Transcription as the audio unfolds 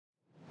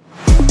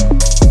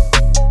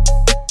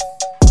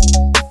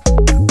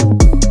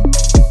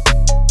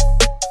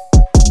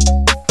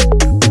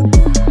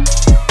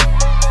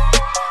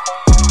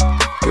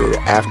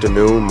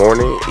afternoon,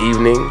 morning,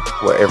 evening,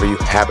 wherever you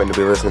happen to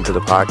be listening to the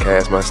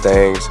podcast,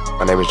 Mustangs.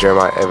 My name is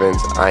Jeremiah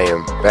Evans. I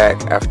am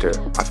back after,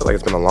 I feel like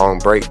it's been a long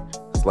break.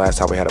 It's the last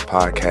time we had a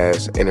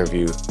podcast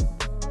interview.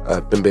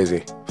 Been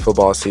busy.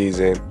 Football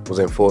season was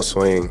in full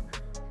swing,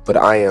 but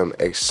I am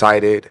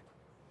excited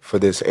for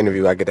this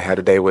interview I get to have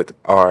today with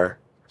our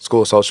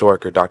school social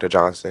worker, Dr.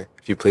 Johnson.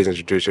 If you please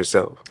introduce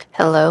yourself.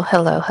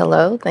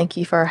 Hello. Thank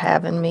you for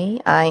having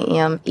me. I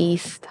am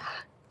East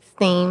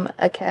STEAM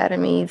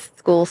Academy's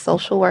school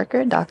social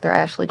worker, Dr.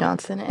 Ashley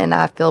Johnson, and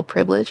I feel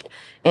privileged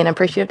and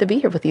appreciative to be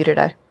here with you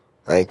today.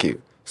 Thank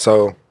you.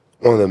 So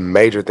one of the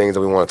major things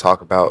that we want to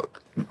talk about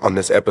on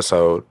this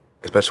episode,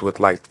 especially with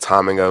like the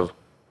timing of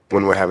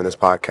when we're having this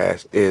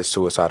podcast, is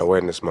Suicide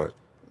Awareness Month.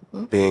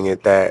 Mm-hmm. Being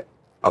it that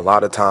a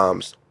lot of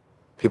times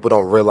people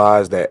don't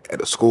realize that at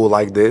a school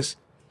like this,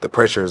 the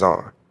pressure is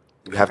on.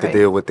 You have to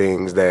deal with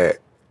things that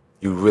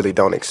you really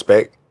don't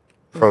expect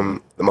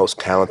from the most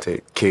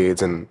talented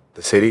kids in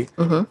the city.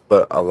 Mm-hmm.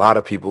 But a lot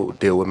of people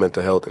deal with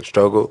mental health and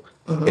struggle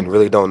and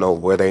really don't know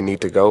where they need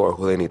to go or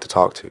who they need to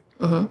talk to.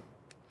 Mm-hmm.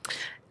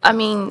 I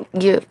mean,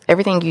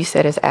 everything you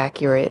said is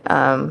accurate.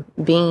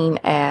 Being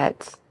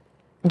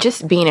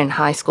in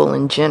high school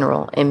in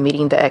general and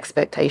meeting the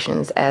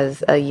expectations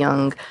as a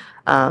young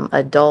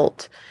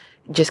adult,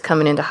 just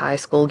coming into high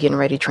school, getting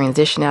ready to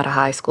transition out of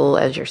high school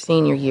as your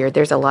senior year,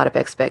 there's a lot of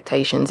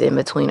expectations in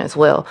between as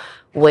well,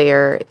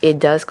 where it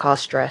does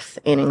cause stress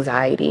and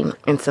anxiety,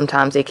 and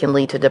sometimes it can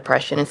lead to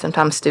depression, and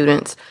sometimes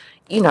students,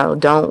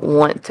 don't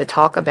want to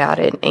talk about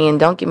it. And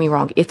don't get me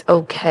wrong, it's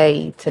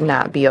okay to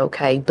not be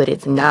okay, but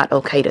it's not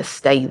okay to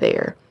stay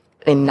there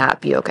and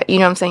not be okay. You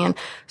know what I'm saying?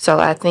 So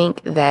I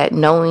think that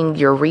knowing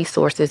your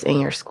resources in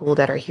your school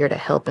that are here to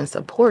help and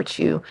support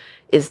you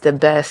is the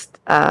best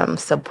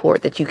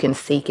support that you can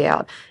seek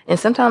out. And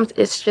sometimes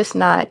it's just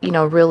not,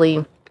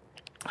 really,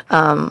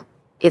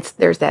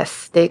 there's that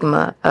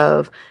stigma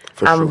of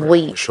I'm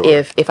weak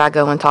if I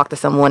go and talk to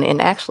someone.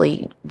 And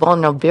actually,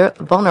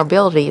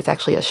 vulnerability is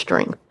actually a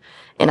strength.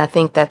 And I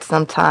think that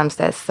sometimes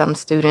that some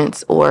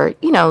students or,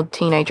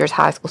 teenagers,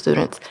 high school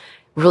students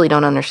really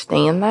don't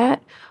understand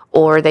that.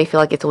 Or they feel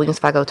like it's a weakness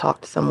if I go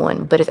talk to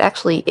someone. But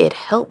it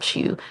helps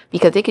you,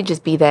 because it could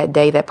just be that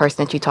day that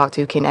person that you talk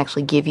to can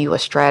actually give you a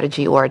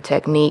strategy or a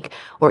technique,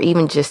 or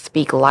even just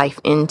speak life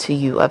into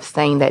you of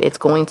saying that it's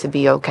going to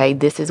be okay.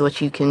 This is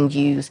what you can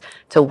use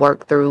to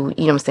work through,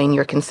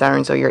 your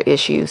concerns or your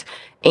issues.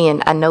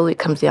 And I know it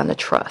comes down to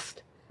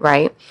trust,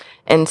 right?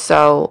 And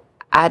so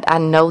I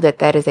know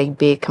that is a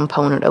big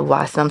component of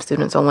why some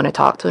students don't want to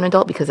talk to an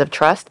adult, because of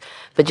trust.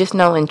 But just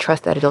know and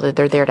trust that adult that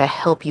they're there to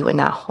help you and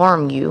not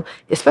harm you,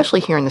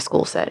 especially here in the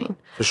school setting.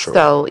 For sure.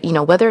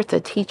 So, whether it's a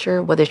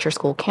teacher, whether it's your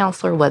school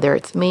counselor, whether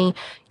it's me,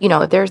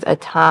 if there's a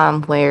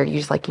time where you're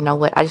just like,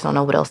 I just don't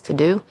know what else to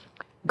do,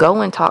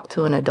 go and talk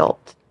to an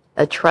adult,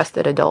 a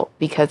trusted adult,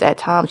 because at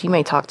times you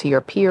may talk to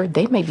your peer,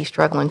 they may be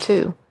struggling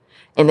too.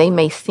 And they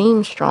may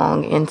seem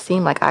strong and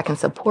seem like I can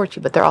support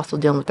you, but they're also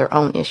dealing with their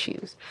own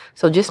issues.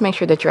 So just make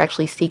sure that you're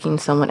actually seeking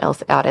someone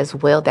else out as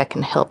well that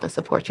can help and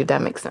support you, if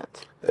that makes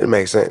sense. It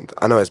makes sense.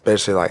 I know,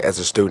 especially like as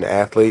a student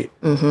athlete,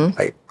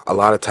 like a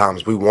lot of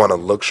times we want to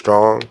look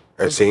strong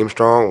or seem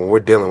strong when we're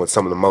dealing with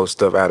some of the most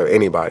stuff out of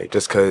anybody,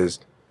 just because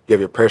you have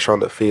your pressure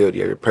on the field,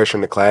 you have your pressure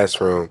in the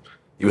classroom,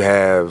 you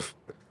have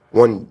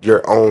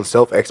your own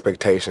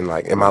self-expectation,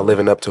 like, am I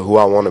living up to who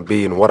I want to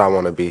be and what I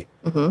want to be?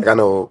 Like, I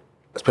know,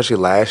 especially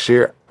last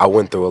year, I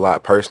went through a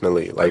lot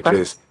personally, like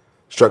just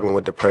struggling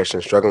with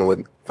depression, struggling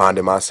with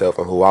finding myself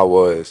and who I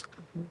was.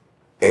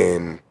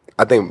 And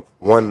I think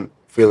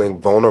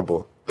feeling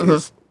vulnerable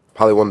is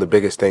probably one of the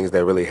biggest things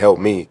that really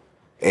helped me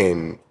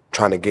in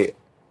trying to get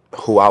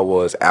who I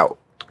was out.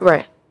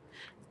 Right.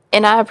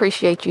 And I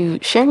appreciate you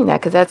sharing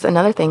that, because that's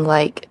another thing.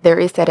 Like, there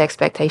is that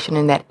expectation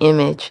and that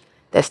image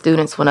that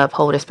students want to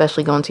uphold,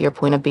 especially going to your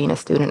point of being a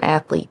student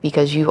athlete,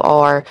 because you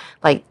are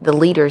like the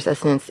leaders, in a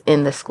sense,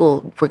 in the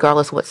school.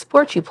 Regardless of what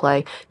sport you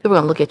play, people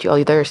are going to look at you,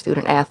 oh, they're a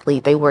student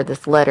athlete, they wear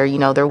this letter,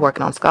 they're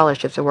working on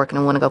scholarships, they're working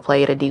and want to go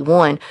play at a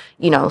D1,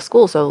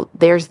 school. So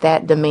there's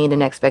that demand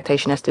and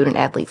expectation that student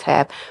athletes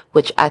have,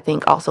 which I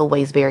think also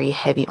weighs very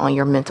heavy on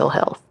your mental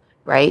health.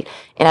 Right.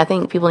 And I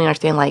think people need to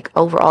understand, like,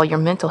 overall, your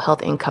mental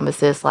health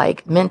encompasses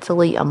like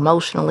mentally,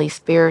 emotionally,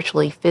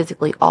 spiritually,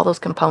 physically, all those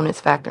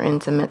components factor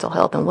into mental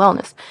health and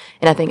wellness.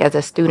 And I think as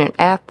a student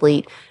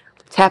athlete,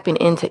 tapping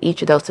into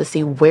each of those to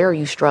see where are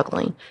you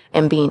struggling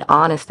and being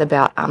honest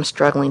about, I'm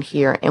struggling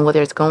here. And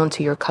whether it's going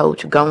to your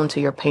coach, going to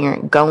your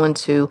parent, going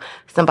to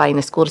somebody in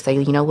the school to say,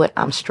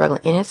 I'm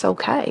struggling. And it's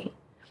okay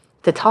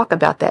to talk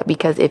about that,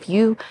 because if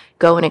you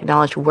go and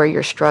acknowledge where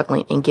you're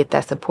struggling and get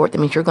that support, that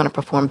means you're going to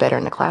perform better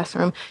in the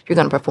classroom. You're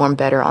going to perform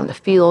better on the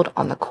field,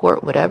 on the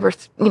court, whatever,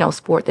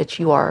 sport that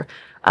you are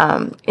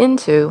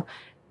into.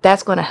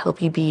 That's going to help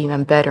you be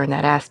even better in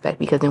that aspect,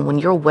 because then when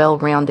you're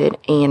well-rounded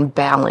and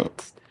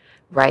balanced,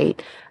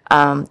 right,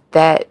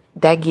 that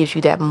gives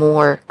you that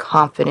more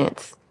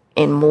confidence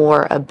and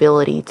more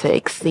ability to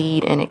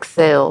exceed and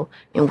excel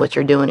in what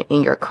you're doing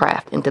in your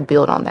craft and to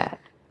build on that.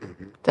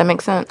 Does that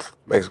make sense?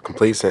 Makes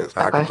complete sense.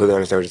 Okay. I completely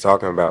understand what you're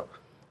talking about.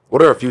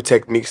 What are a few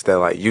techniques that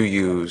like you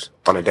use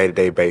on a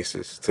day-to-day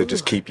basis to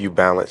just keep you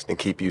balanced and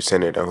keep you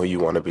centered on who you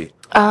want to be?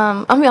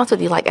 I'll be honest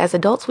with you, like as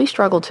adults, we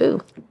struggle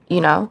too,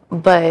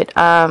 but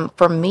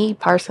for me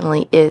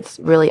personally, it's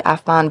really, I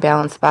find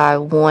balance by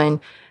one,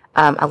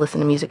 I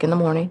listen to music in the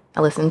morning. I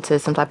listen to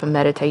some type of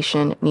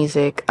meditation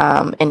music.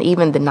 And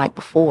even the night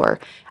before,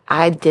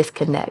 I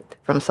disconnect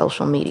from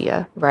social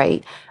media,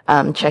 right?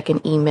 Checking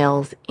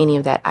emails, any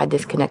of that, I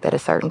disconnect at a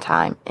certain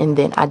time. And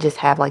then I just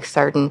have like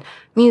certain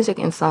music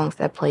and songs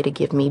that play to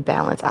give me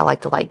balance. I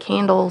like to light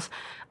candles,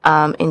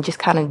 and just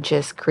kind of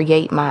just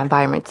create my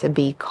environment to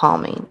be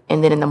calming.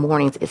 And then in the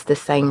mornings, it's the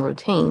same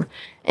routine.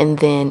 And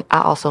then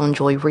I also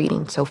enjoy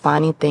reading. So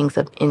finding things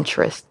of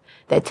interest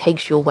that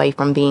takes you away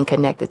from being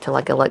connected to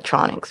like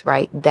electronics,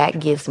 right? That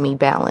gives me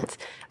balance.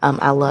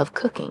 I love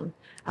cooking.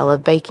 I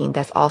love baking.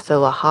 That's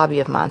also a hobby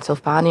of mine. So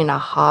finding a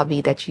hobby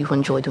that you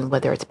enjoy doing,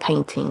 whether it's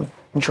painting,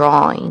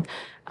 drawing,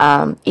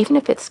 even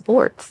if it's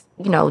sports,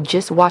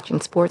 just watching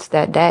sports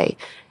that day.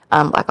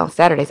 Like on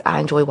Saturdays, I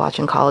enjoy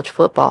watching college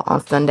football.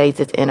 On Sundays,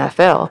 it's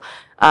NFL.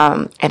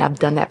 And I've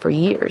done that for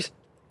years.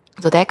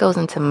 So that goes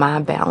into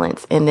my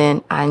balance. And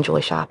then I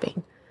enjoy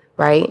shopping,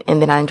 right?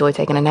 And then I enjoy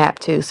taking a nap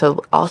too.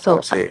 So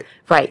also,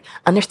 right,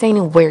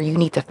 understanding where you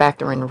need to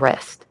factor in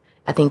rest.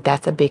 I think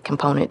that's a big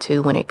component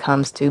too when it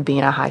comes to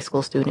being a high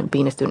school student,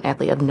 being a student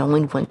athlete, of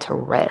knowing when to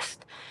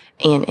rest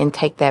and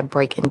take that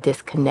break and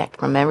disconnect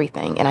from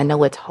everything. And I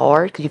know it's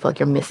hard because you feel like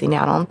you're missing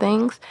out on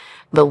things.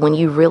 But when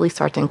you really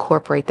start to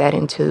incorporate that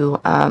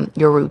into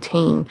your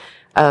routine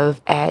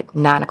of at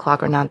 9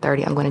 o'clock or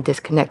 9:30, I'm going to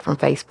disconnect from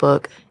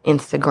Facebook,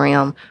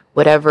 Instagram,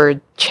 whatever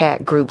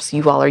chat groups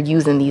you all are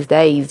using these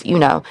days,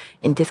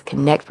 and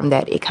disconnect from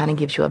that, it kind of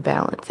gives you a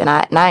balance. And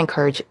I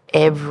encourage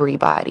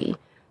everybody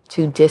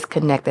to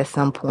disconnect at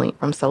some point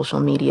from social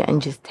media and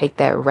just take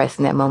that rest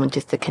in that moment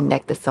just to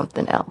connect to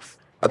something else.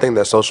 I think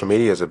that social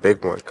media is a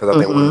big one because I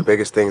think one of the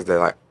biggest things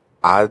that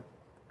I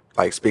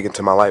speaking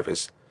to my life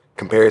is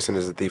comparison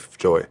is a thief of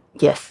joy.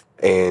 Yes.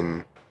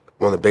 And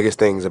one of the biggest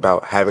things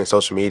about having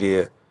social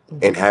media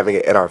and having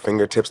it at our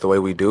fingertips the way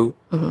we do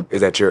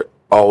is that you're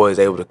always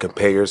able to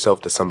compare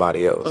yourself to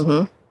somebody else.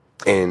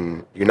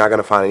 And you're not going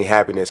to find any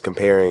happiness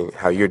comparing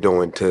how you're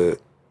doing to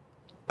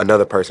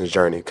another person's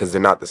journey because they're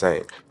not the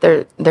same.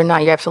 They're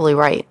not. You're absolutely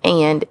right.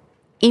 And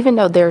even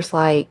though there's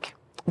like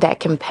that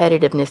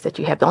competitiveness that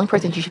you have, the only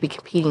person you should be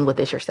competing with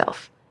is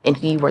yourself and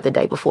who you were the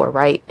day before,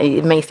 right?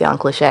 It may sound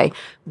cliche,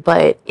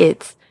 but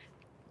it's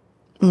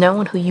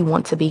knowing who you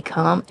want to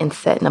become and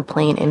setting a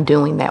plan and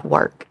doing that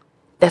work.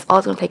 That's all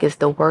it's going to take is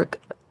the work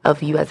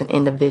of you as an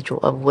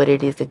individual, of what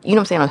it is that,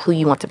 on who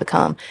you want to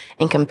become.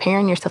 And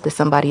comparing yourself to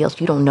somebody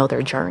else, you don't know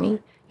their journey.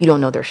 You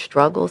don't know their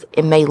struggles.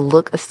 It may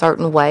look a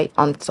certain way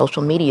on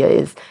social media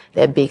is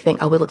that big thing.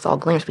 Oh, it looks all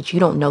glamorous, but you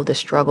don't know the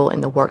struggle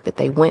and the work that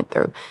they went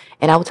through.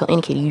 And I would tell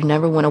any kid, you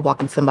never want to walk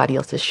in somebody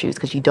else's shoes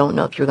because you don't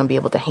know if you're going to be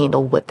able to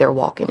handle what they're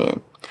walking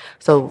in.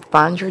 So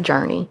find your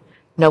journey,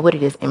 know what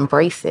it is,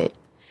 embrace it.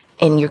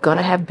 And you're going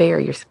to have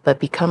barriers,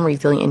 but become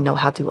resilient and know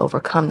how to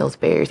overcome those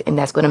barriers. And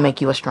that's going to make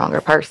you a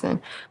stronger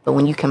person. But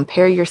when you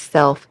compare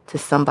yourself to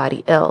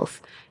somebody else,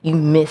 you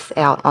miss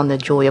out on the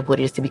joy of what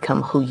it is to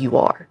become who you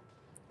are.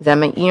 Does that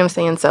make, what I'm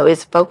saying? So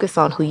it's focus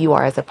on who you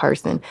are as a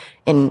person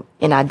and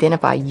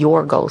identify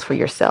your goals for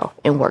yourself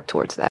and work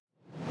towards that.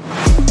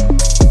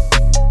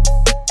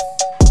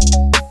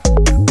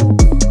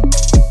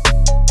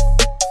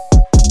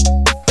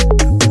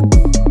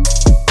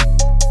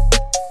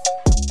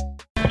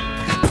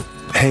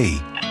 Hey,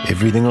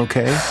 everything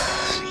okay?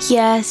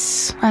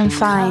 Yes, I'm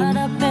fine.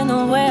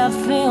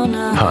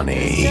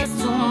 Honey.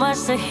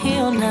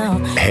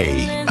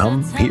 Hey,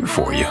 I'm here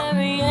for you.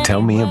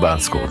 Tell me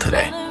about school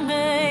today.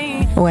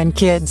 When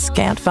kids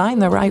can't find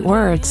the right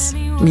words,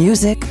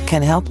 music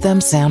can help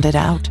them sound it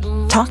out.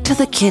 Talk to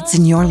the kids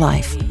in your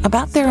life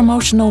about their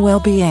emotional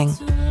well-being.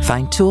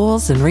 Find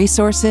tools and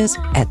resources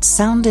at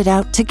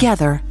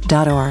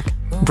sounditouttogether.org.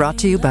 Brought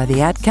to you by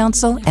the Ad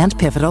Council and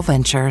Pivotal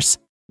Ventures.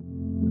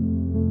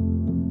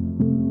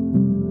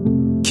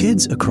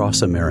 Kids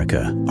across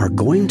America are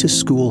going to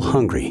school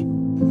hungry.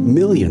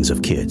 Millions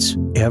of kids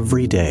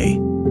every day.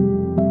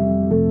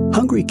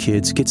 Hungry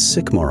kids get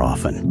sick more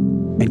often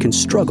and can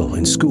struggle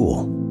in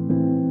school.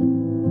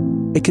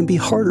 It can be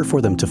harder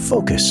for them to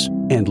focus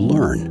and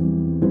learn.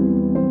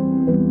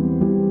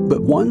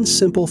 But one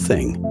simple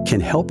thing can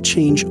help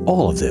change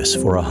all of this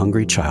for a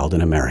hungry child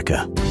in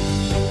America.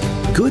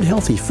 Good,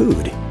 healthy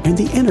food and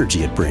the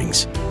energy it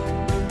brings.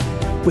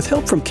 With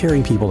help from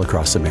caring people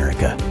across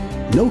America,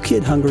 No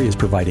Kid Hungry is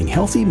providing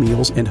healthy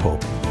meals and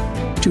hope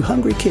to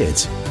hungry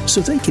kids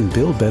so they can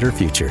build better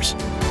futures.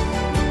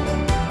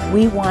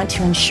 We want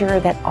to ensure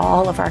that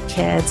all of our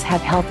kids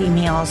have healthy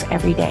meals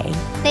every day.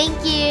 Thank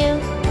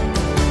you.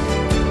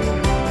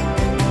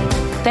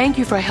 Thank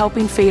you for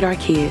helping feed our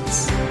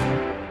kids.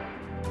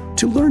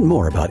 To learn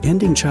more about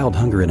ending child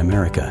hunger in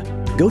America,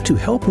 go to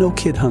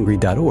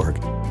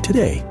helpnokidhungry.org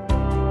today.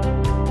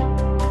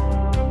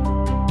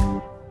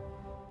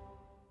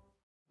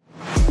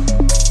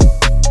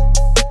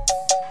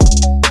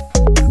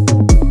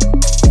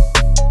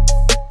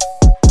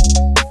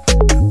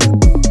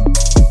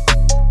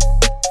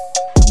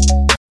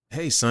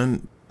 Hey,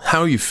 son,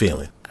 how are you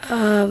feeling?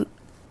 I'm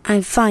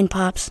fine,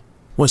 Pops.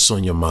 What's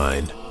on your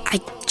mind? I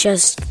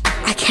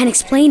can't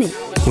explain it.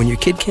 When your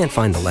kid can't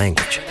find the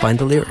language, find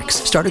the lyrics.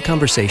 Start a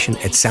conversation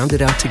at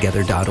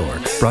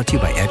soundedouttogether.org. Brought to you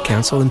by Ad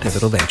Council and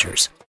Pivotal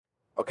Ventures.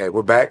 Okay,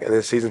 we're back, and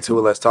this is season 2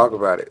 of Let's Talk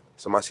About It.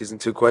 So my season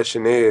 2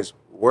 question is,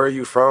 where are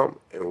you from,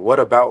 and what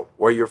about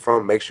where you're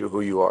from makes you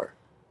who you are?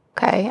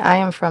 Okay, I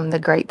am from the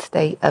great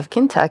state of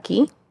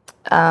Kentucky,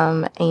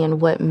 and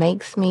what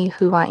makes me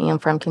who I am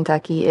from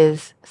Kentucky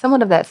is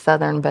somewhat of that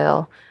Southern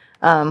belle,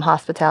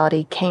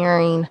 hospitality,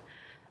 caring,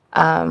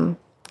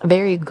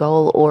 very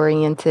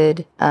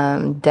goal-oriented,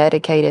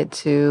 dedicated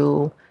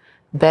to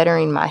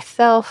bettering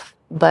myself,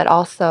 but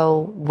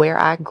also where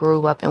I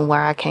grew up and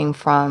where I came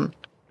from.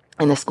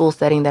 In the school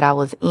setting that I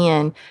was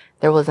in,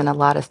 there wasn't a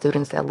lot of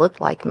students that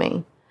looked like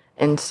me.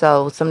 And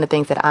so some of the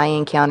things that I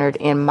encountered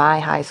in my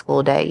high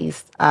school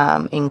days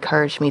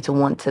encouraged me to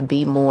want to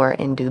be more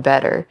and do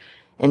better.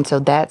 And so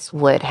that's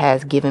what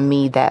has given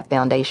me that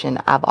foundation.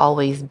 I've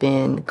always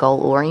been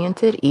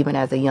goal-oriented, even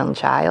as a young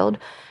child.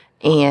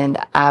 And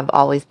I've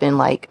always been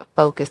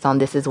focused on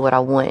this is what I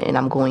want and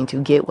I'm going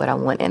to get what I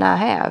want, and I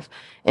have.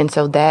 And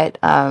so that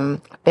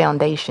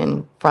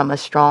foundation from a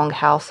strong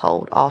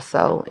household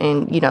also,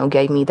 and,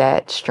 gave me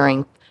that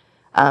strength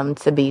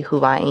to be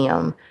who I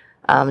am,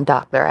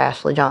 Dr.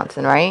 Ashley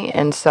Johnson, right?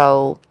 And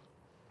so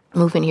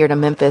moving here to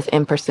Memphis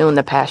and pursuing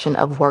the passion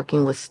of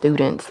working with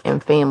students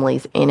and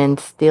families and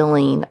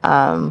instilling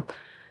a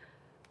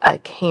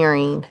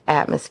caring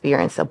atmosphere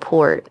and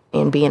support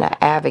and being an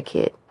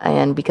advocate.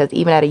 And because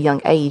even at a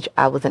young age,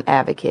 I was an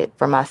advocate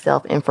for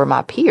myself and for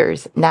my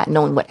peers, not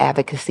knowing what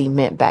advocacy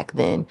meant back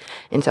then.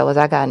 And so as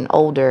I gotten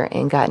older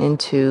and gotten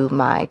into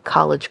my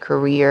college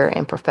career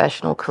and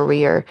professional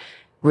career,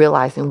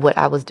 realizing what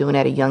I was doing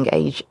at a young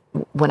age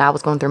when I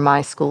was going through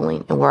my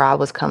schooling and where I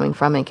was coming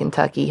from in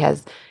Kentucky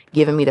has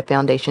given me the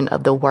foundation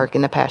of the work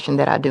and the passion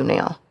that I do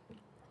now.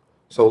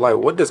 So,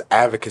 what does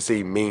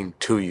advocacy mean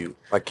to you?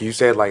 Like you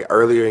said,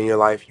 earlier in your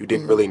life, you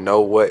didn't really know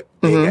what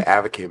being an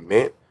advocate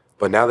meant.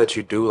 But now that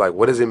you do,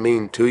 what does it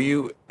mean to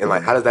you? And,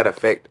 how does that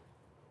affect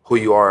who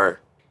you are?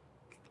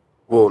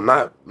 Well,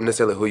 not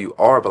necessarily who you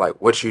are,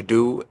 but, what you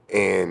do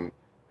and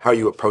how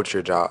you approach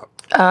your job.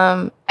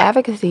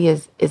 Advocacy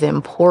is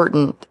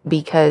important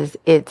because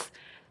it's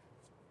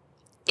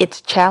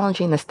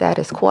challenging the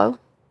status quo,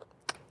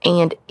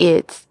 and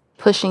it's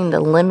pushing the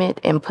limit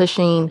and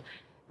pushing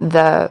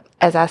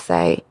as I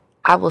say,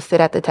 I will sit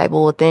at the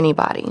table with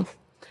anybody.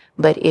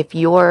 But if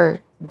you're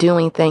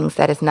doing things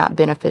that is not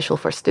beneficial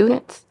for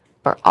students,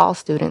 for all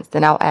students,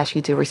 then I'll ask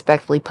you to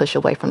respectfully push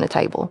away from the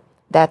table.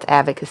 That's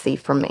advocacy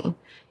for me.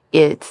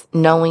 It's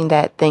knowing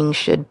that things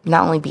should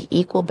not only be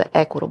equal, but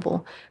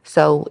equitable.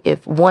 So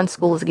if one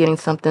school is getting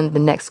something, the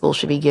next school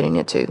should be getting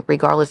it too,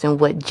 regardless in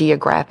what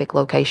geographic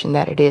location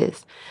that it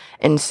is.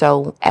 And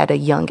so at a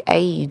young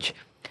age,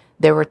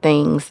 there were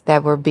things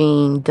that were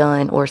being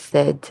done or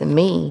said to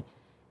me.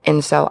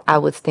 And so I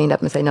would stand up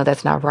and say, no,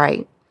 that's not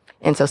right.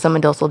 And so some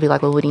adults will be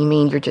like, well, what do you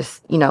mean? You're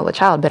just, a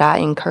child. But I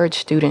encourage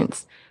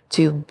students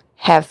to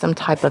have some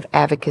type of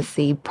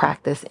advocacy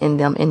practice in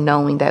them, and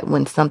knowing that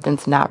when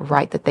something's not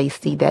right, that they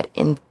see that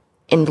and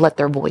let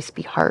their voice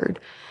be heard.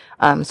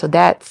 So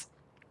that's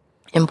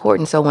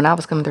important. So when I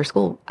was coming through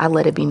school, I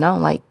let it be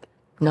known,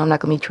 no, I'm not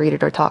going to be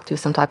treated or talked to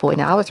some type of way.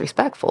 Now, I was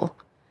respectful.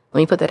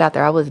 When you put that out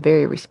there, I was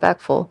very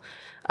respectful.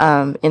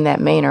 In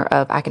that manner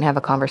of, I can have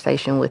a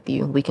conversation with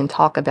you. We can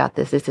talk about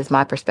this. This is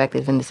my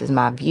perspective and this is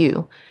my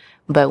view.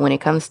 But when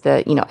it comes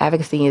to,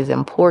 advocacy is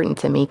important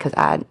to me because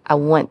I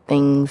want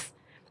things,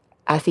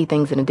 I see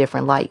things in a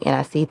different light, and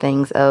I see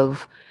things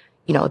of,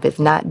 if it's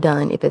not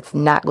done, if it's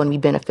not going to be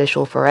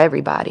beneficial for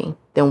everybody,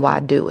 then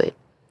why do it?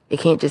 It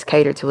can't just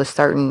cater to a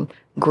certain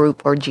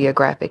group or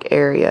geographic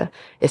area,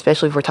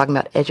 especially if we're talking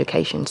about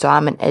education. So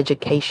I'm an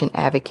education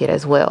advocate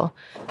as well.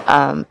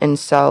 And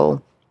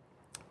so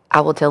I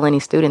will tell any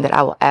student that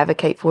I will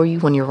advocate for you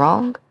when you're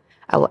wrong.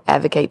 I will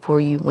advocate for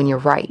you when you're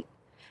right.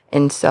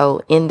 And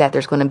so in that,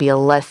 there's going to be a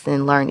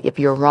lesson learned. If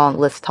you're wrong,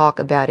 let's talk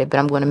about it. But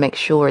I'm going to make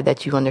sure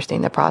that you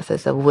understand the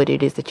process of what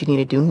it is that you need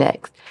to do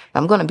next.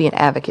 I'm going to be an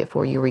advocate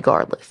for you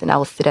regardless. And I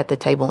will sit at the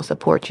table and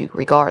support you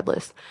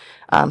regardless.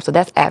 So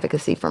that's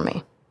advocacy for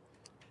me.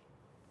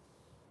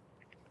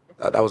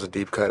 That was a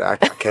deep cut. I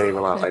can't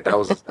even lie. That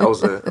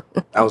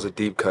was a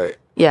deep cut.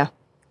 Yeah.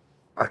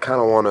 I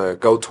kind of want to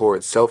go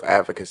towards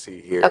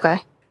self-advocacy here. Okay.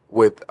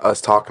 With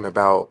us talking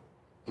about,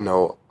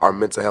 our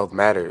mental health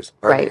matters.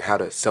 Learning Right. how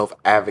to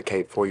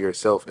self-advocate for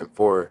yourself and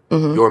for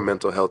your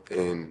mental health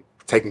and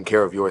taking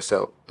care of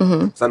yourself.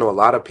 So I know a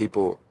lot of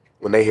people,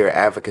 when they hear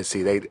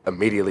advocacy, they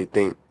immediately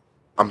think,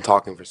 I'm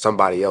talking for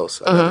somebody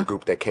else, another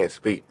group that can't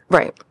speak.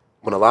 Right.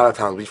 When a lot of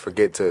times we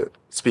forget to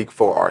speak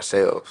for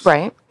ourselves.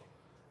 Right.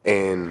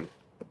 And,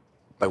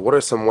 what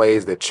are some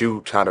ways that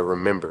you try to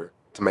remember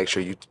to make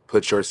sure you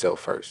put yourself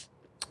first?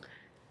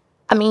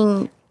 I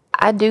mean,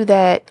 I do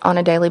that on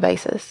a daily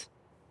basis,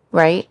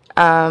 right?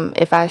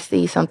 If I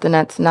see something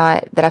that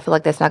I feel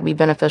like that's not going to be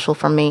beneficial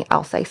for me,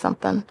 I'll say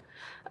something.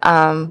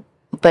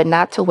 But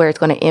not to where it's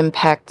going to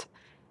impact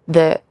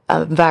the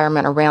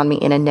environment around me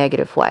in a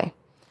negative way.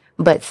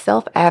 But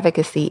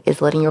self-advocacy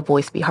is letting your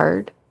voice be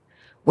heard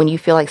when you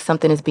feel like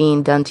something is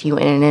being done to you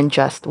in an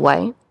unjust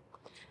way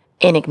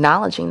and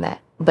acknowledging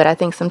that. But I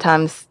think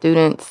sometimes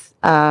students,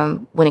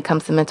 when it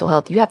comes to mental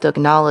health, you have to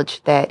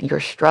acknowledge that you're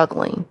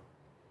struggling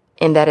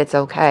and that it's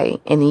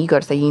okay. And then you go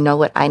to say, you know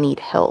what, I need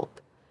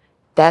help.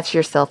 That's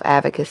your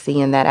self-advocacy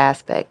in that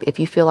aspect. If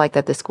you feel like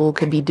that the school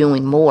could be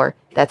doing more,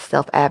 that's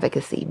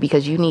self-advocacy,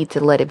 because you need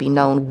to let it be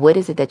known what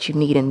is it that you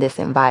need in this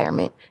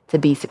environment to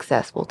be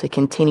successful, to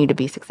continue to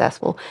be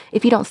successful.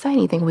 If you don't say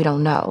anything, we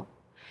don't know.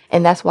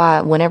 And that's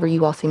why whenever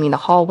you all see me in the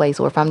hallways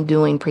or if I'm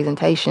doing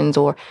presentations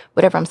or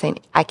whatever, I'm saying,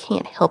 I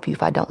can't help you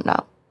if I don't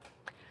know.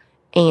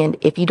 And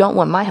if you don't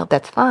want my help,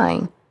 that's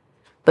fine,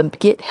 but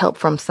get help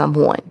from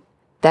someone.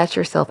 That's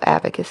your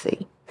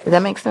self-advocacy. Does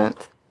that make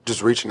sense?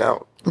 Just reaching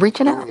out.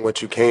 Reaching out. Doing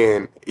what you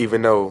can,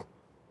 even though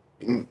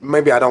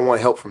maybe I don't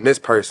want help from this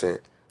person,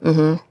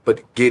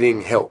 but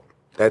getting help.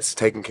 That's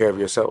taking care of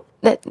yourself.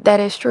 That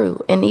is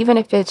true. And even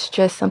if it's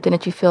just something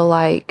that you feel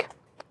like,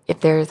 if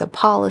there's a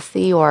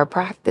policy or a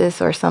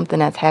practice or something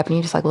that's happening,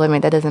 you're just like, well, wait a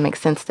minute, that doesn't make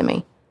sense to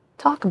me.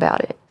 Talk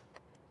about it.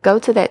 Go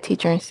to that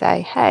teacher and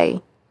say,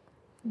 hey,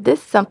 this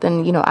is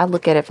something, I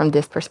look at it from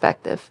this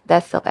perspective.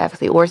 That's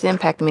self-advocacy. Or it's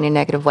impacting me in a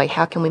negative way.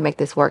 How can we make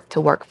this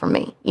work for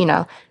me?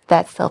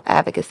 That's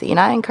self-advocacy. And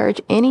I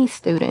encourage any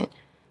student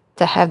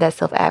to have that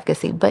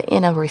self-advocacy, but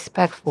in a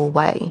respectful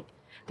way.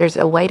 There's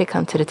a way to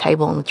come to the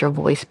table and let your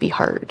voice be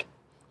heard.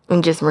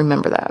 And just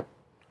remember that.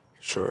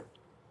 Sure.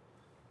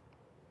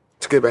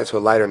 To get back to a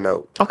lighter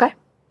note. Okay.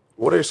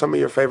 What are some of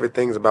your favorite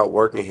things about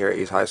working here at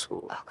East High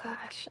School? Oh,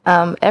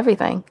 gosh.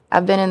 Everything.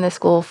 I've been in this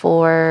school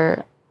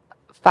for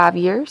 5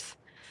 years.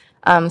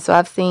 So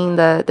I've seen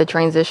the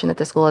transition that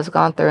the school has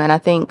gone through. And I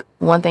think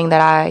one thing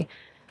that I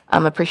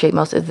appreciate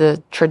most is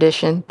the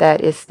tradition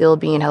that is still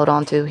being held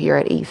on to here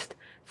at East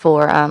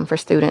for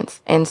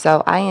students. And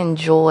so I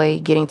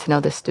enjoy getting to know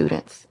the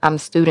students. I'm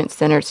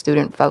student-centered,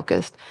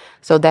 student-focused.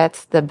 So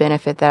that's the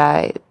benefit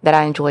that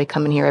I enjoy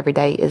coming here every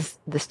day is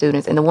the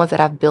students. And the ones that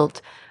I've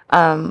built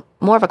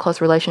more of a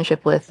close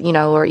relationship with,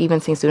 or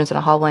even seeing students in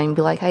a hallway and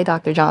be like, hey,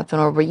 Dr. Johnson,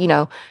 or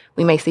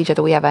we may see each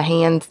other, we have a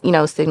hand,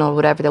 signal or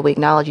whatever, that we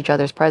acknowledge each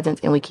other's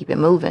presence and we keep it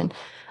moving.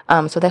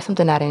 So that's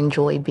something that I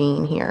enjoy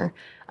being here.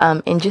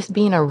 And just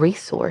being a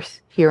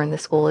resource here in the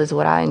school is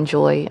what I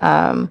enjoy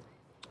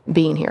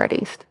being here at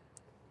East.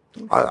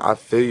 I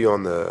feel you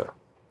on the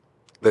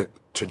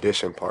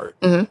tradition part.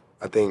 Mm-hmm.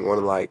 I think one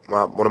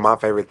of my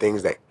favorite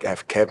things that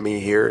have kept me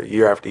here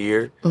year after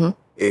year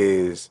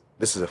is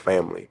this is a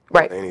family.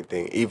 Right.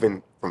 Anything,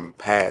 even from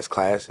past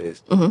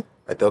classes, Mm-hmm.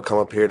 like they'll come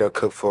up here, they'll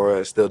cook for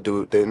us, they'll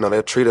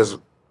treat us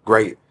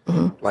great.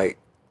 Mm-hmm. Like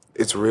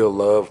it's real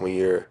love when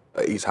you're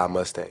a East High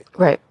Mustang.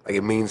 Right. Like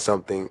it means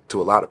something to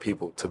a lot of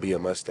people to be a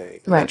Mustang.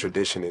 Right. That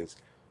tradition is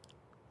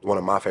one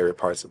of my favorite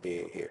parts of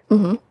being here.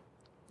 Mm-hmm.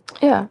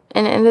 Yeah,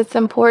 and it's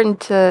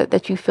important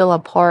that you feel a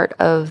part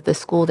of the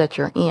school that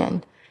you're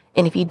in.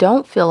 And if you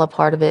don't feel a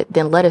part of it,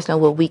 then let us know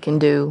what we can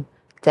do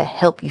to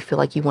help you feel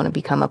like you want to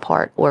become a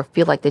part or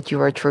feel like that you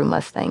are a true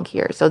Mustang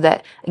here. So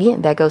that,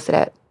 again, that goes to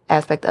that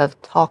aspect of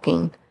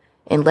talking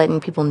and letting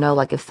people know,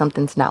 like, if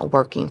something's not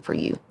working for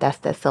you. That's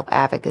that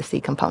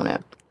self-advocacy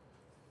component.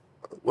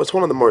 What's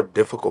one of the more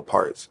difficult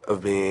parts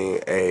of being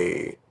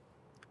a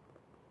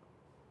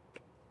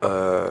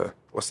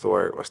what's the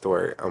word?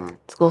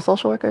 School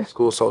social worker?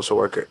 School social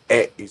worker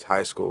at East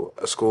High School,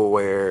 a school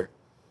where,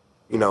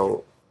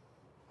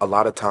 a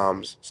lot of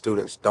times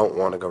students don't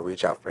want to go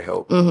reach out for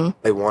help. Mm-hmm.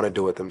 They want to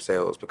do it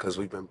themselves because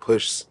we've been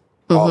pushed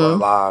all our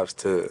lives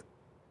to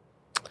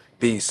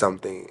be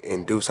something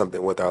and do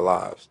something with our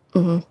lives.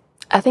 Mm-hmm.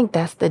 I think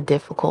that's the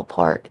difficult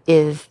part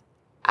is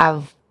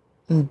I've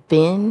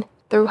been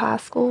through high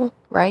school,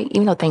 right?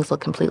 Even though things look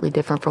completely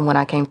different from when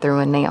I came through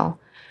and now.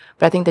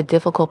 But I think the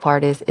difficult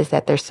part is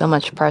that there's so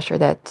much pressure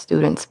that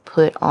students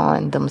put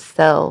on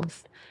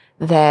themselves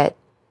that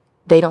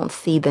they don't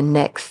see the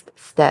next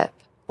step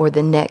or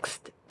the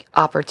next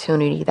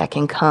opportunity that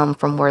can come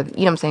from where,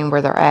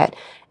 where they're at.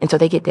 And so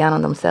they get down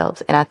on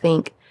themselves. And I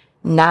think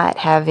not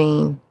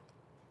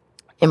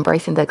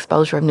embracing the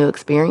exposure of new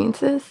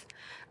experiences,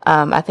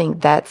 I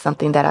think that's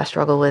something that I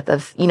struggle with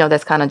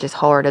that's kind of just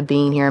hard of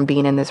being here and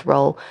being in this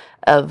role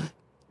of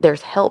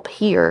there's help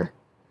here,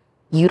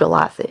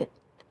 utilize it.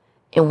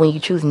 And when you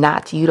choose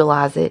not to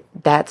utilize it,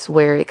 that's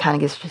where it kind of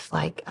gets just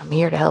like, I'm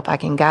here to help. I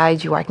can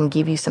guide you or I can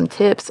give you some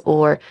tips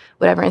or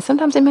whatever. And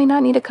sometimes it may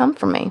not need to come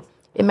from me.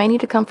 It may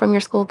need to come from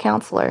your school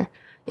counselor.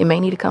 It may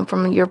need to come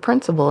from your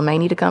principal. It may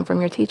need to come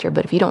from your teacher.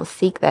 But if you don't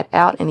seek that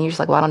out and you're just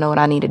like, well, I don't know what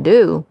I need to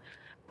do,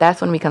 that's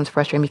when it becomes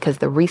frustrating because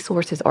the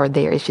resources are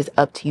there. It's just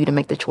up to you to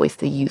make the choice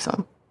to use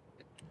them.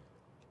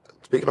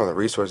 Speaking on the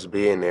resources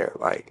being there,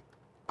 like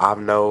I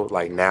know,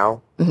 like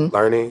now,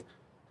 learning,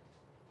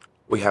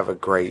 we have a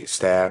great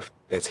staff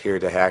that's here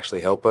to actually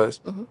help us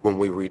when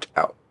we reach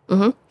out.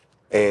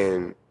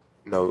 And,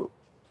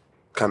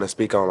 kind of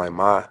speak on like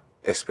my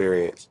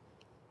experience.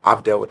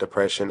 I've dealt with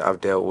depression.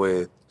 I've dealt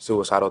with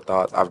suicidal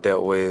thoughts. I've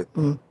dealt with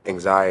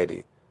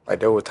anxiety. Like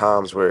there were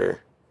times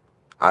where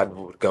I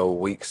would go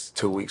weeks,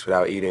 2 weeks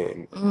without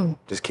eating and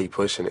just keep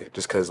pushing it.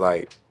 Just because,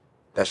 like,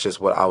 that's just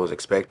what I was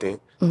expecting.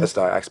 That's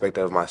what I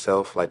expected of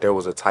myself. Like, there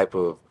was a type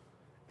of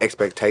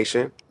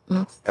expectation.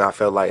 And I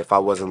felt like if I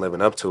wasn't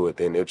living up to it,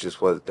 then it just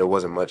there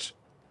wasn't much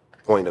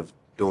point of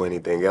doing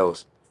anything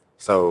else.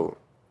 So,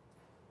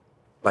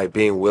 like,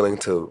 being willing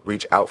to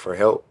reach out for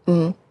help,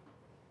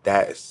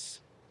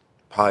 that's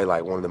probably,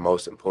 like, one of the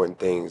most important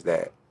things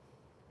that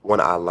when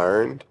I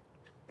learned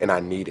and I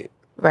needed.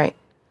 Right.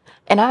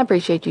 And I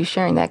appreciate you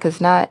sharing that,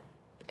 because not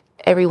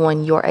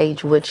everyone your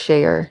age would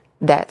share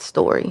that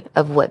story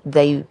of what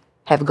they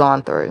have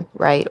gone through,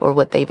 right? Or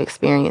what they've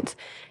experienced.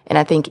 And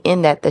I think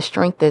in that, the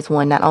strength is,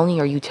 one, not only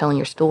are you telling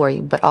your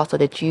story, but also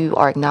that you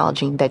are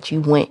acknowledging that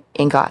you went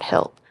and got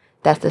help.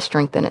 That's the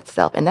strength in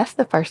itself. And that's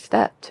the first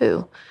step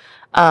too.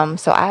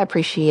 So I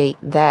appreciate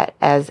that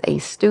as a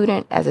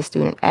student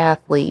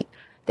athlete,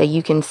 that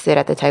you can sit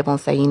at the table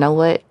and say, you know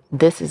what,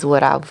 this is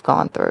what I've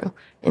gone through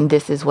and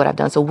this is what I've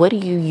done. So what do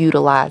you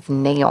utilize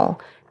now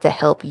to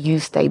help you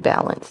stay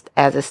balanced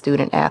as a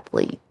student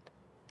athlete?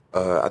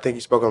 I think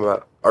you spoke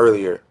about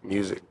earlier,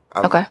 music.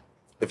 Okay.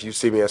 If you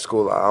see me at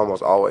school, I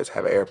almost always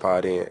have an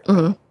AirPod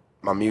in.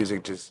 My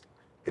music just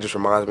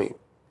reminds me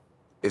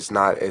it's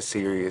not as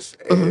serious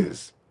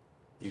as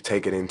you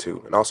take it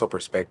into, and also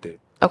perspective.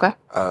 Okay.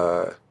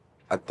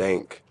 I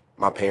think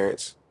my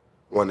parents,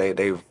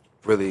 they've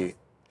really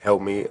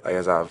helped me, like,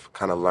 as I've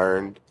kind of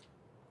learned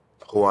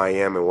who I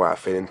am and where I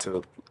fit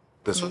into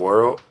this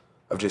world,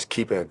 of just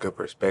keeping a good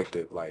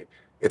perspective. Like,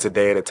 it's a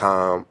day at a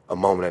time, a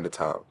moment at a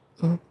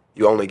time.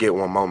 You only get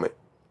one moment.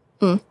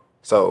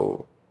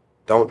 So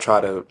don't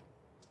try to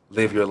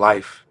live your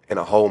life in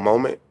a whole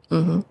moment,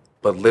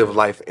 but live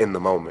life in the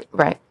moment.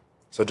 Right.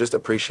 So just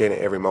appreciating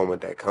every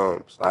moment that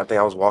comes. I think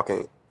I was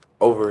walking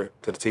over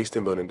to the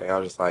Teaston building today. I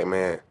was just like,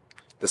 man,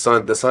 the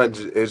sun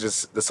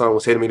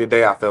was hitting me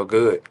today. I felt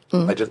good.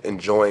 Like, just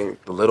enjoying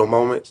the little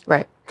moments.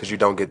 Right. Because you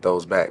don't get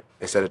those back,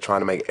 instead of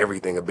trying to make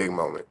everything a big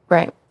moment.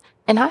 Right.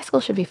 And high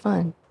school should be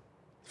fun.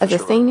 As a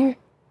senior,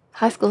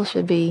 high school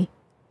should be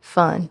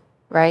fun,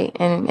 right?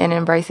 And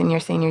embracing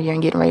your senior year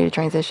and getting ready to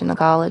transition to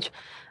college.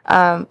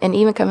 And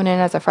even coming in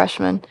as a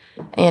freshman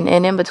and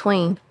in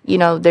between, you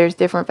know, there's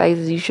different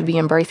phases. You should be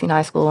embracing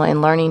high school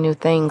and learning new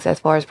things as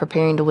far as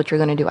preparing to what you're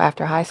going to do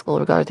after high school,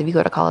 regardless if you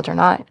go to college or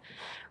not.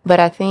 But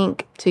I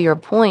think, to your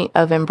point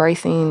of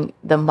embracing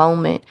the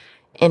moment,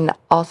 and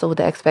also with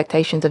the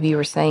expectations of, you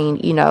were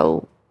saying, you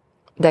know,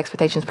 the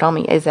expectations put on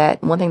me, is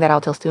that one thing that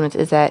I'll tell students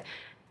is that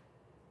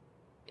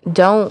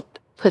don't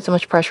put so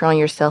much pressure on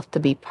yourself to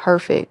be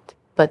perfect,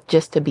 but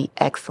just to be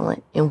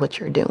excellent in what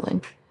you're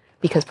doing.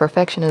 Because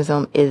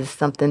perfectionism is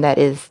something that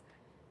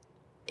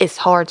it's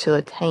hard to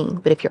attain.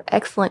 But if you're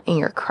excellent in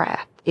your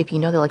craft, if you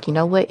know that, like, you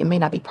know what, it may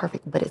not be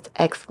perfect, but it's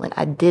excellent.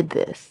 I did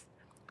this.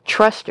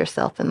 Trust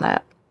yourself in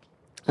that.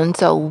 And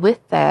so with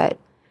that,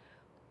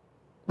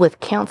 with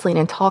counseling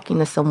and talking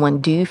to someone,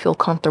 do you feel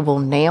comfortable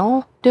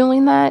now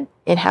doing that?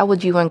 And how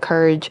would you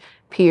encourage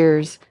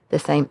peers the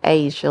same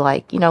age to,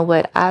 like, you know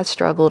what, I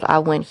struggled, I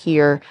went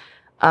here.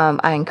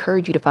 I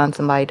encourage you to find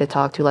somebody to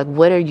talk to. Like,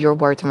 what are your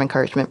words of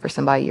encouragement for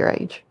somebody your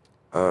age?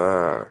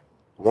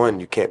 One,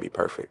 you can't be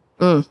perfect.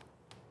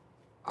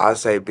 I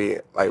say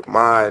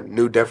my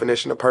new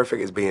definition of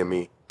perfect is being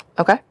me.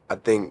 Okay. I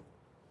think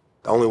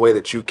the only way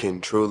that you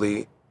can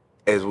truly,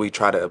 as we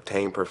try to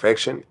obtain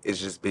perfection, is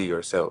just be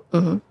yourself.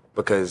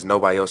 Because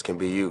nobody else can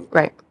be you.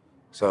 Right.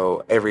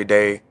 So every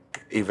day,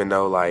 even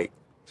though, like,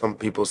 some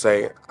people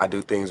say I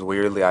do things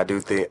weirdly,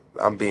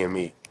 I'm being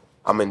me.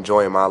 I'm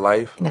enjoying my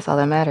life. And that's all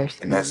that matters.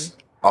 And that's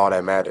all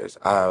that matters.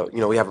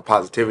 We have a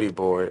positivity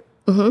board.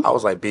 I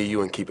was like, be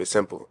you and keep it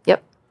simple.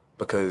 Yep.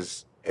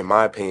 Because in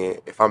my opinion,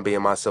 if I'm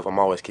being myself, I'm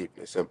always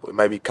keeping it simple. It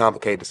might be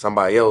complicated to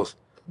somebody else,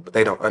 but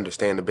they don't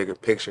understand the bigger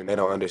picture, and they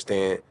don't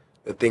understand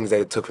the things that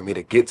it took for me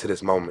to get to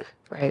this moment.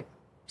 Right.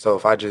 So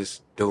if I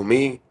just do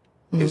me,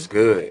 it's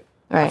good.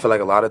 Right. I feel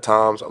like a lot of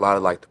times,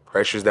 like the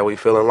pressures that we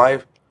feel in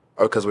life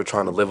are because we're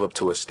trying to live up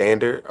to a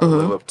standard or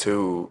live up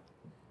to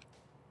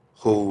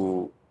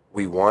who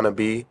we want to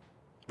be.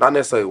 Not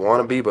necessarily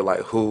want to be, but like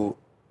who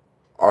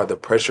are the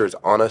pressures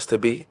on us to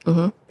be,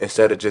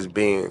 instead of just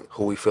being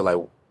who we feel like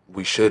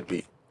we should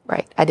be.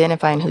 Right.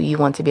 Identifying who you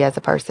want to be as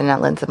a person,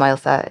 not letting somebody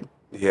else decide.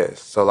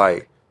 Yes. So,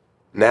 like,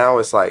 now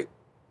it's like,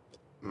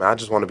 man, I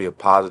just want to be a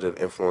positive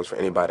influence for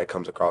anybody that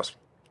comes across.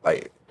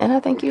 Like, and I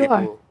think you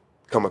are.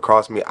 Come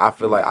across me, I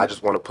feel like I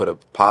just want to put a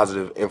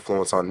positive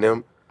influence on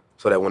them,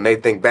 so that when they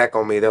think back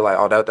on me, they're like,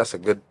 oh, that's a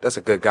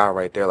good guy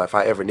right there. Like, if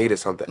I ever needed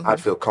something,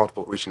 I'd feel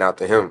comfortable reaching out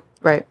to him.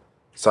 Right.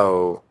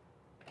 So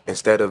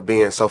instead of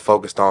being so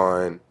focused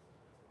on,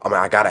 oh man,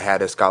 I gotta have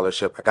this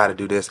scholarship, I gotta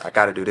do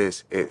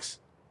this, it's,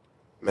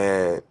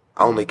 man,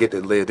 I only get to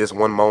live this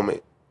one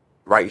moment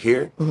right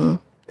here. And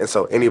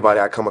so anybody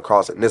I come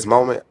across in this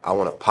moment, I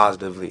want to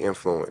positively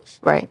influence.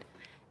 Right.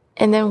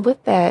 And then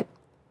with that,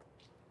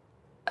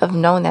 of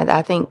knowing that,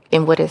 I think,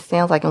 and what it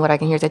sounds like and what I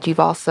can hear is that you've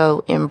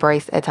also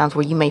embraced at times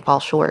where you may fall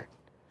short.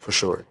 For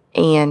sure.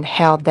 And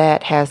how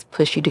that has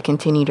pushed you to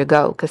continue to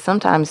go. Because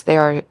sometimes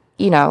there are,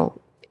 you know,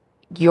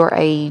 your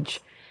age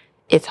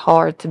it's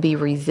hard to be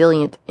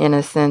resilient in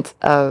a sense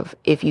of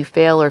if you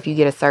fail or if you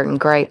get a certain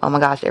grade, oh my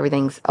gosh,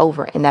 everything's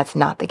over. And that's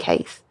not the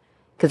case,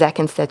 because that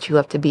can set you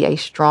up to be a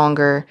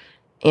stronger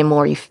and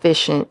more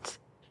efficient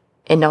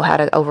and know how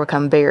to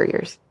overcome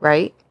barriers,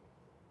 right?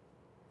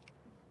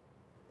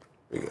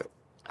 Yeah.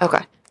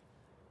 Okay.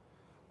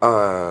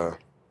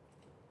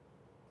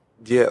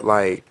 Yeah,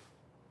 like,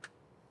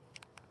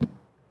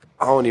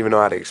 I don't even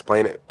know how to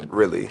explain it,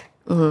 really.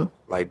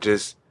 Like,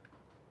 just,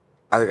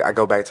 I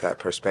go back to that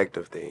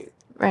perspective thing.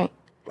 Right.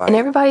 Like, and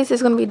everybody's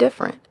is going to be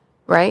different,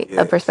 right? Yes.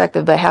 A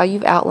perspective. But how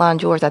you've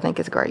outlined yours, I think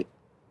is great.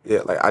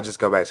 Yeah, like, I just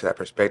go back to that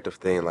perspective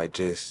thing. Like,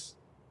 just,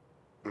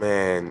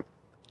 man,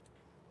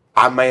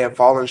 I may have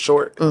fallen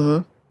short,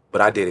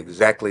 but I did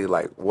exactly,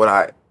 like, what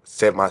I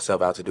set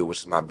myself out to do,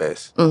 which is my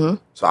best. So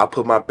I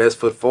put my best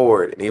foot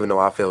forward, and even though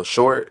I fell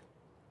short,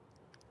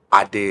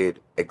 I did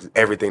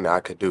everything that I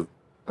could do.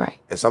 Right.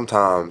 And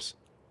sometimes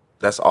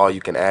that's all you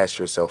can ask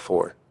yourself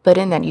for. But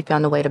in that, you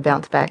found a way to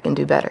bounce back and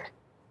do better.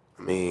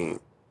 I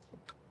mean,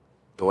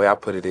 the way I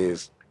put it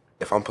is,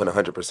 if I'm putting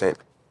 100%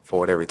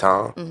 forward every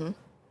time,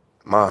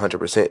 my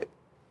 100%,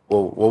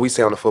 well, what we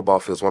say on the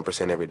football field is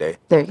 1% every day.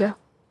 There you go.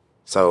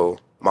 So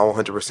my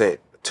 100%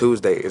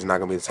 Tuesday is not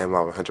going to be the same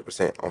as my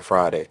 100% on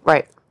Friday.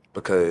 Right.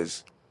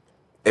 Because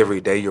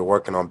every day you're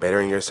working on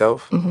bettering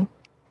yourself.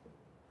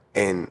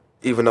 And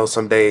even though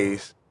some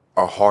days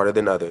are harder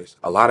than others,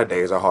 a lot of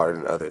days are harder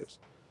than others,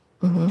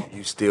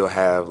 you still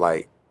have,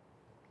 like,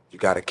 you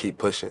got to keep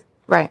pushing.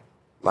 Right.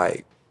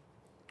 Like,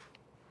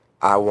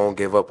 I won't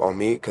give up on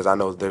me because I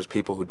know there's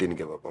people who didn't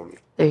give up on me.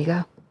 There you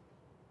go.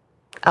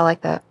 I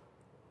like that.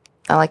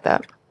 I like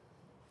that.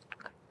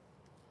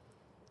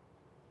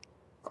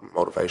 I'm a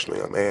motivational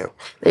young man.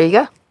 There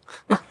you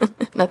go.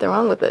 Nothing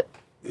wrong with it.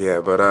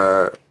 Yeah, but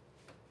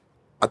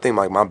I think,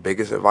 like, my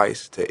biggest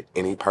advice to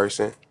any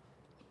person,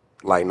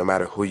 like, no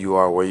matter who you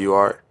are, where you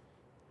are,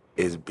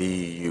 is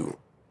be you.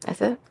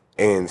 That's it.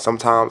 And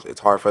sometimes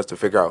it's hard for us to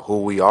figure out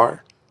who we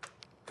are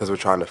because we're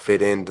trying to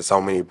fit into so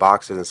many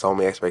boxes and so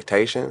many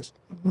expectations.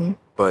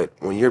 But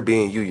when you're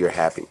being you, you're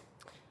happy.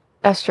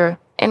 That's true.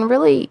 And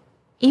really,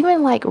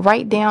 even, like,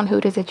 write down who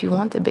it is that you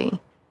want to be.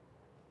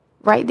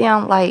 Write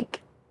down, like,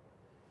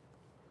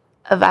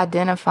 of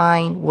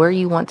identifying where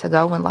you want to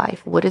go in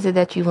life. What is it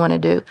that you want to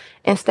do?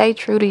 And stay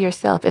true to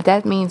yourself. If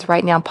that means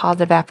writing down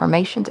positive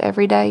affirmations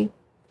every day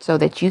so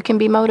that you can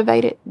be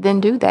motivated, then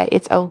do that.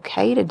 It's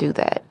okay to do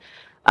that.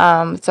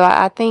 So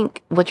I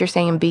think what you're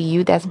saying, be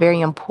you, that's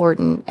very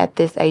important at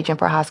this age and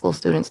for high school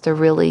students to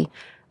really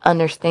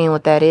understand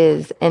what that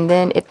is. And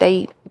then if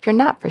you're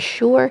not for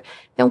sure,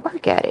 then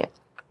work at it.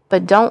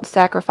 But don't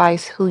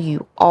sacrifice who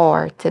you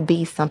are to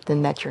be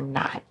something that you're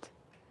not,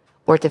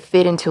 or to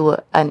fit into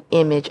an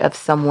image of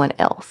someone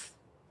else.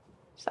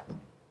 So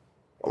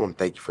I want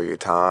to thank you for your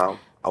time.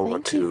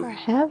 Thank you for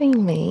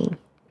having me.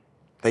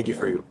 Thank you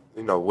for your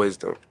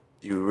wisdom.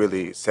 You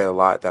really said a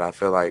lot that I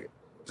feel like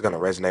is going to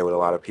resonate with a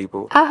lot of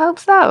people. I hope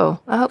so.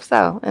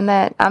 And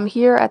that I'm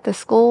here at the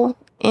school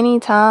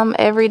anytime,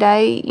 every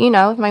day. If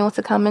somebody wants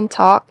to come and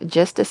talk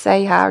just to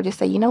say hi, or just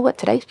say, you know what,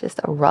 today's just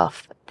a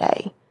rough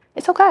day.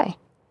 It's okay.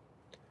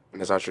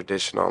 And it's our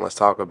tradition on Let's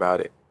Talk About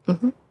It.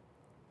 You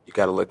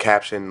got a little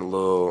caption, a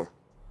little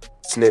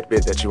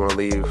snippet that you want to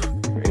leave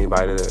for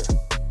anybody to...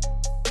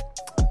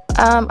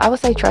 I would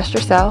say trust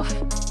yourself.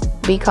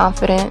 Be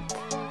confident.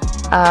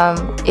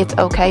 It's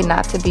okay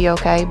not to be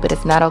okay, but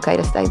it's not okay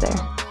to stay there.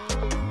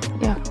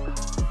 Yeah.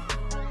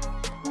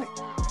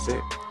 That's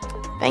it.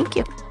 Thank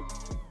you.